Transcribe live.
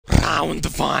Round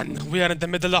one. We are in the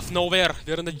middle of nowhere.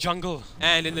 We're in the jungle.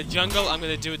 And in the jungle, I'm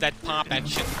gonna do that pump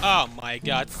action. Oh my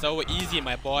god, so easy,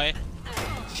 my boy.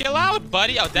 Chill out,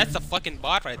 buddy. Oh, that's a fucking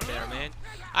bot right there, man.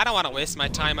 I don't want to waste my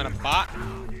time on a bot.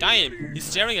 Damn, he's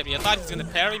staring at me. I thought he was gonna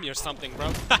parry me or something,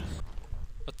 bro.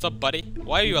 What's up, buddy?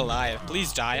 Why are you alive?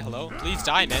 Please die. Hello? Please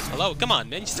die, man. Hello? Come on,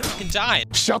 man. Just fucking die.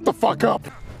 Shut the fuck up.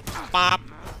 Pop.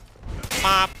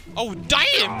 Pop. Oh,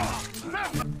 damn!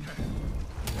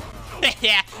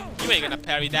 Yeah, you ain't gonna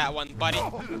parry that one, buddy.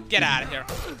 Get out of here.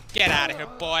 Get out of here,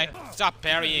 boy. Stop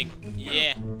parrying.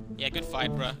 Yeah. Yeah, good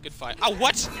fight, bro. Good fight. Oh,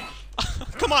 what?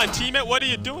 Come on, teammate. What are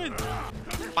you doing?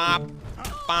 Pop.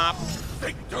 Pop.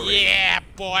 Yeah,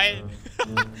 boy.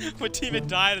 My teammate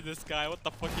died to this guy. What the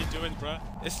fuck are you doing, bro?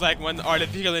 It's like when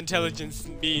artificial intelligence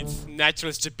meets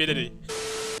natural stupidity.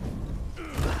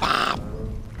 Pop.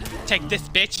 Take this,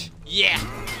 bitch. Yeah.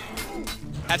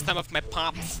 Have some of my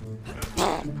pops.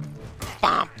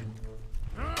 Bomb.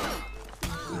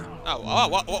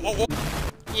 Oh.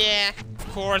 Yeah,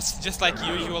 of course, just like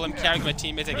usual, I'm carrying my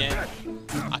teammates again.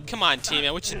 Come on,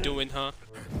 teammate, what you doing, huh?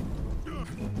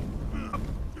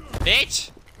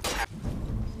 Bitch!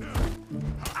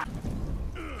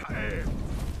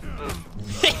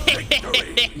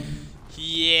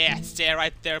 Yeah, stay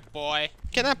right there, boy.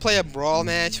 Can I play a brawl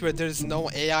match where there's no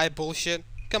AI bullshit?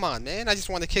 Come on, man. I just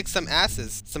want to kick some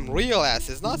asses. Some real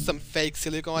asses, not some fake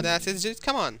silicone asses. Just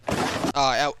come on.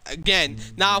 Again,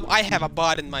 now I have a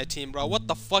bot in my team, bro. What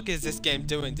the fuck is this game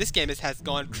doing? This game has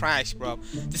gone trash, bro.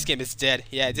 This game is dead.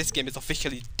 Yeah, this game is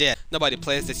officially dead. Nobody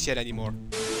plays this shit anymore.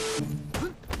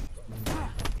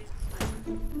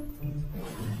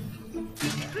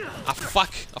 Ah,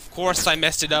 fuck. Of course I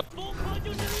messed it up.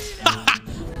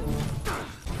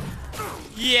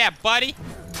 Yeah, buddy.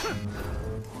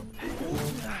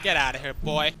 Get out of here,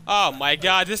 boy. Oh my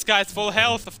god, this guy's full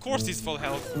health. Of course he's full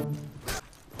health.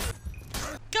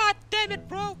 God damn it,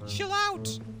 bro. Chill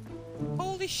out.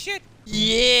 Holy shit.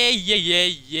 Yeah.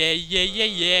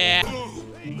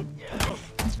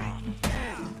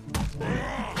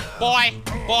 Boy,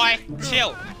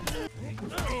 chill.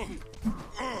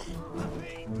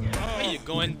 Where you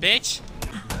going, bitch?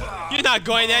 You're not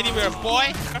going anywhere,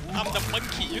 boy. I'm the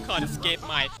monkey. You can't escape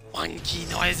my monkey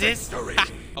noises. Ha.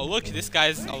 Oh, look, this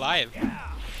guy's alive.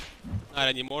 Not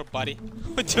anymore, buddy.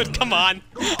 Dude, come on.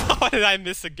 How did I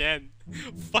miss again?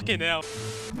 Fucking hell.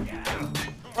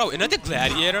 Bro, another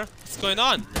gladiator? What's going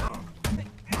on?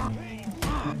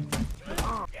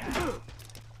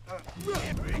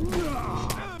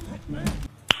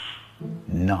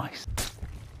 Nice.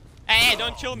 Hey,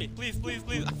 don't kill me. Please.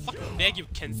 I fucking beg you,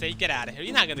 Kensei. Get out of here.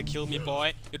 You're not gonna kill me,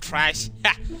 boy. You trash.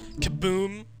 Ha!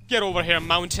 Kaboom. Get over here,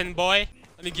 mountain boy.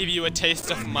 Let me give you a taste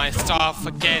of my stuff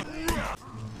again.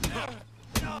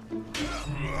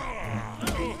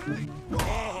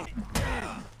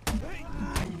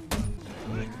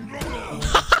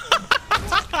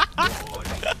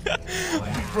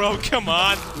 Bro, come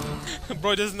on.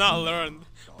 Bro does not learn.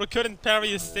 Bro couldn't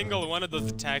parry a single one of those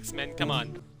attacks, man. Come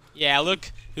on. Yeah,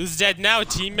 look. Who's dead now,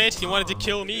 teammate? He wanted to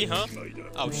kill me, huh?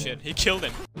 Oh shit, he killed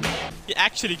him. He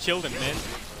actually killed him, man.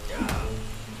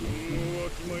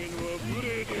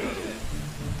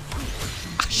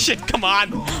 Shit, come on!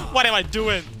 What am I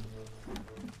doing?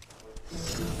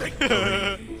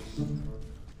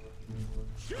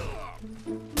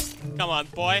 Come on,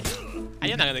 boy.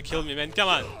 You're not gonna kill me, man. Come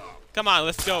on. Come on,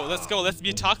 let's go. Let's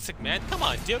be toxic, man. Come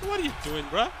on, dude. What are you doing,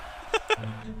 bro?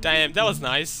 Damn, that was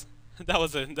nice. That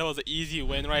was an easy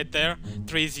win right there.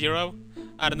 3-0.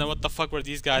 I don't know what the fuck were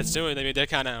these guys doing. I mean, they're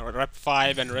kind of rep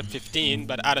 5 and rep 15,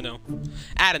 but I don't know.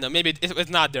 Maybe it was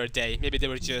not their day. Maybe they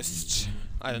were just...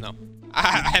 I don't know.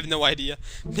 I have no idea.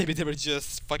 Maybe they were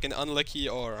just fucking unlucky,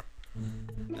 or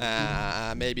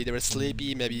maybe they were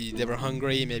sleepy, maybe they were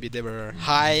hungry, maybe they were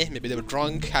high, maybe they were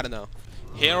drunk. I don't know.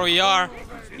 Here we are.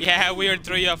 Yeah, we're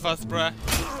 3 of us, bruh.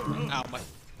 Ow, my...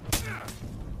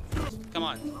 Come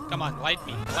on, light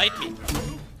me.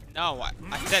 No,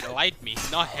 I said light me,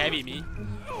 not heavy me.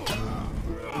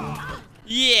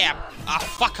 Yeah! Ah,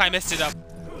 fuck, I messed it up.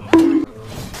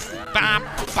 Bam,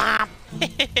 bam.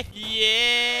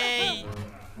 Yay!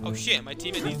 Oh shit, my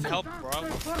teammate needs help, bro.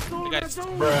 The guy's...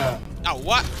 Oh,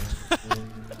 what?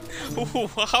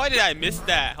 How did I miss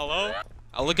that? Hello?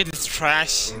 Oh, look at this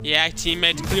trash. Yeah,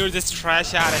 teammate, clear this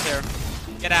trash out of here.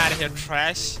 Get out of here,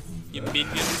 trash. You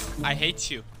minions. I hate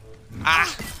you.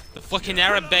 Ah! The fucking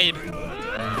Arab babe.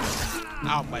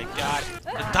 Oh my god.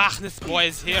 The darkness boy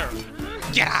is here.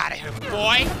 Get out of here,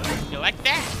 boy. You like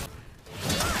that?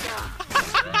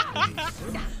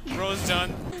 Bro's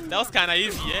done. That was kinda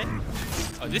easy, eh?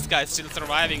 Oh, this guy's still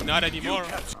surviving. Not anymore.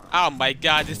 Oh my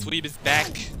god, this weeb is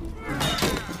back.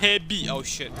 Hey B. Oh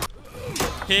shit.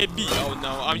 Hey B. Oh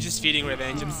no, I'm just feeding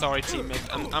revenge. I'm sorry, teammate.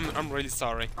 I'm really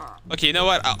sorry. Okay, you know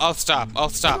what? I'll stop. I'll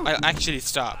stop. I'll actually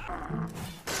stop.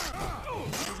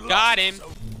 Got him.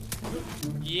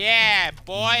 Yeah,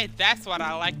 boy. That's what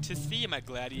I like to see, my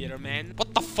gladiator man.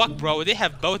 What the fuck, bro? They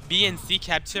have both B and C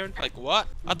captured? Like what?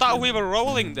 I thought we were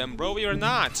rolling them, bro. We were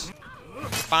not.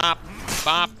 Bop.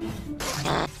 Bop.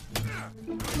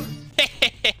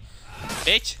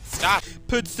 Bitch, stop.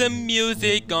 Put some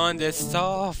music on the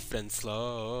soft and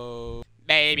slow.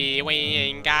 Baby, we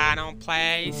ain't got no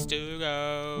place to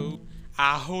go.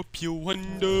 I hope you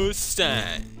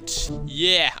understand.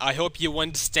 Yeah, I hope you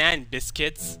understand,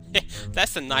 Biscuits.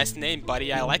 That's a nice name,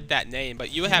 buddy. I like that name,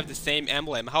 but you have the same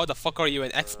emblem. How the fuck are you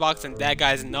an Xbox and that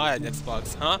guy's not an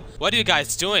Xbox, huh? What are you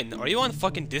guys doing? Are you on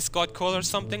fucking Discord call or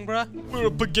something, bruh? We're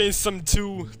up against some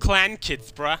two clan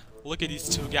kids, bruh. Look at these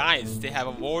two guys. They have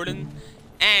a warden.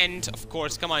 And, of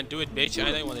course, come on, do it, bitch.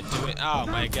 I know you want to do it. Oh,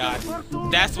 my God.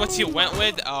 That's what you went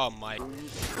with? Oh, my...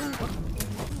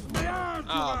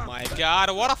 Oh, my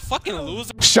God. What a fucking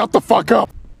loser. Shut the fuck up!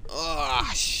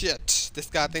 Oh, shit. This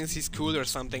guy thinks he's cool or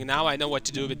something. Now I know what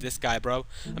to do with this guy, bro.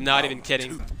 I'm not even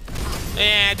kidding.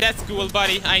 Yeah, that's cool,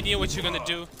 buddy. I knew what you were gonna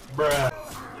do. Bruh.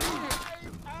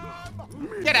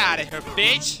 Get out of here,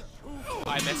 bitch. Oh,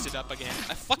 I messed it up again.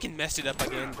 I fucking messed it up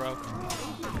again, bro.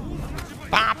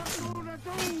 Bop.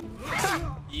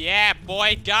 Yeah,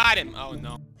 boy, got him. Oh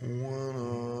no.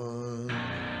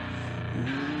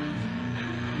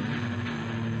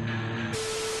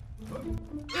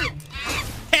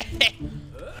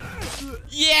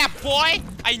 Yeah, boy,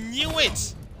 I knew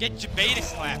it. Get your beta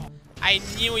clap. I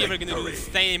knew you were gonna do the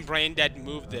same brain dead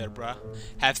move there, bruh.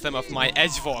 Have some of my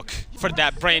edge walk for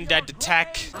that brain dead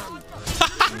attack.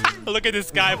 Look at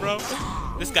this guy, bro.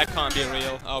 This guy can't be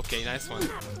real. Okay, nice one.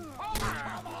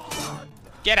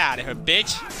 Get out of here,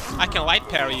 bitch. I can light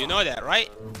parry, you know that,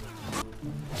 right?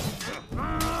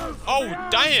 Oh,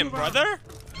 damn, brother.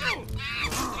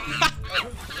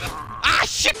 Ah,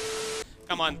 shit.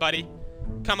 Come on, buddy.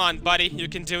 Come on, buddy. You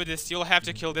can do this. You'll have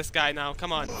to kill this guy now.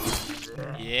 Come on.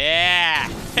 Yeah.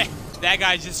 That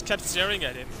guy just kept staring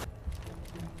at him.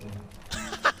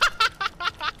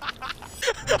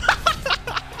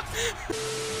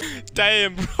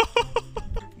 Damn, bro.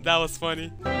 That was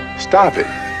funny. Stop it.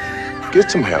 Get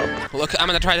some help. Look, I'm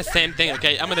gonna try the same thing,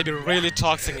 okay? I'm gonna be really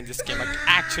toxic in this game. Like,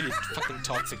 actually fucking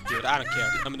toxic, dude. I don't care.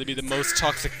 I'm gonna be the most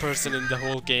toxic person in the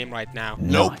whole game right now.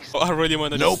 Nope. Oh, I really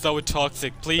wanna be so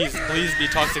toxic. Please, please be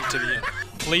toxic to me.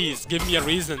 Please, give me a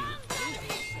reason.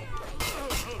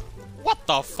 What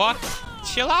the fuck?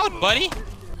 Chill out, buddy.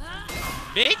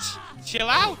 Bitch, chill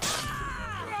out.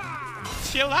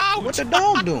 Chill out. What the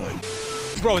dog doing?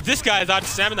 Bro, this guy is out of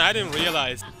stamina. I didn't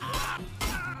realize.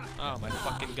 Oh my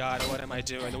fucking god, what am I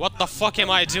doing? What the fuck am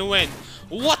I doing?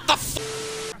 What the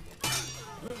f—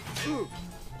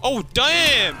 Oh,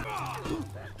 damn!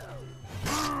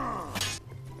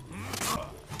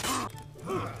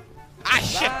 Ah,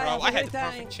 shit, bro. I had the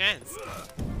perfect chance.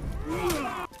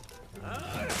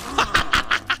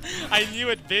 I knew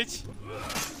it, bitch.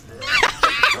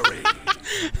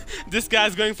 This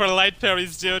guy's going for light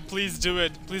parries, dude. Please do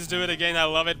it. Please do it again. I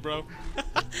love it, bro.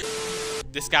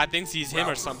 This guy thinks he's him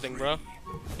or something, bro.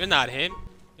 You're not him.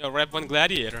 You're Rep 1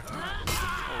 Gladiator.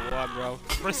 Oh, what, bro?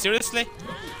 Bro, seriously?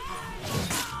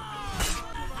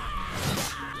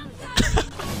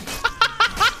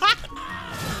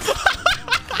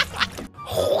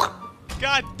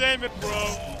 God damn it,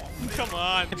 bro. Come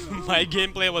on. My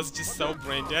gameplay was just so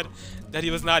brain dead that he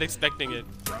was not expecting it.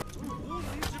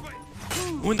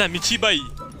 Unda Michibai.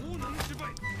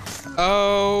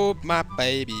 Oh, my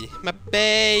baby. My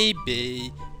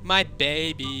baby. My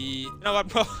baby. You know what,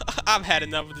 bro? I've had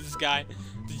enough of this guy.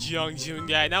 The Jeongjun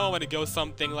guy. Now I want to go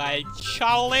something like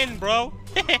Shaolin, bro.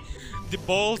 The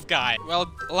Balls guy.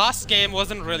 Well, last game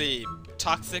wasn't really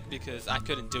toxic because I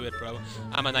couldn't do it, bro.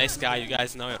 I'm a nice guy. You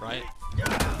guys know it, right?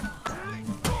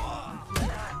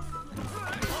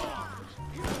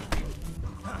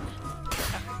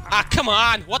 Ah, come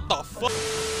on! What the fuck?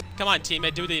 Come on,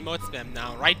 teammate, do the emote spam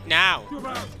now. Right now!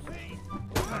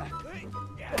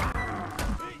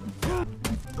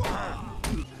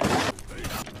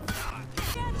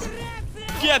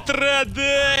 Get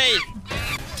ready!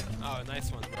 Oh,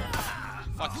 nice one, bro.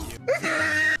 Fuck you.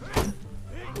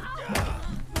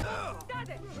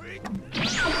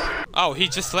 Oh, he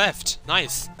just left.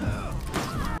 Nice.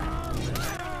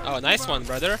 Oh, nice one,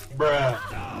 brother. Bruh.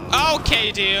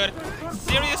 Okay, dude.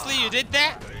 Seriously, you did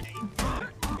that?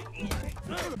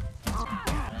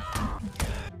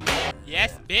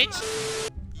 Yes,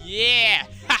 bitch. Yeah.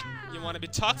 Ha! You wanna be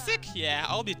toxic? Yeah,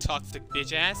 I'll be toxic,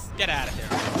 bitch ass. Get out of here.